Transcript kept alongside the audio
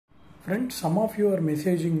Friends, some of you are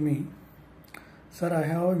messaging me, sir, I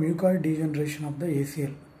have a mucoid degeneration of the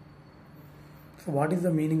ACL. So what is the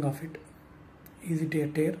meaning of it? Is it a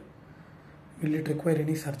tear? Will it require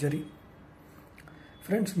any surgery?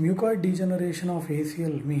 Friends, mucoid degeneration of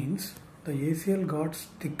ACL means the ACL got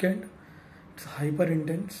thickened, it's hyper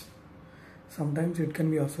intense. Sometimes it can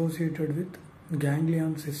be associated with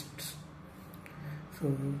ganglion cysts.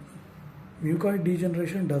 So mucoid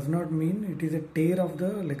degeneration does not mean it is a tear of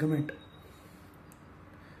the ligament.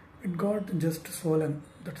 It got just swollen.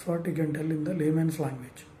 That's what you can tell in the layman's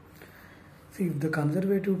language. See, if the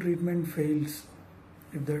conservative treatment fails,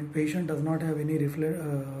 if the patient does not have any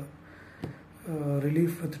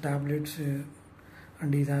relief with tablets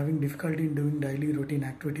and is having difficulty in doing daily routine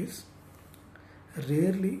activities,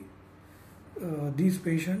 rarely these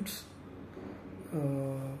patients,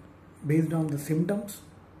 based on the symptoms,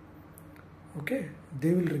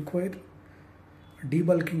 they will require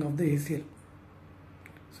debulking of the ACL.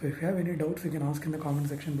 So if you have any doubts, you can ask in the comment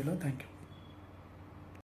section below. Thank you.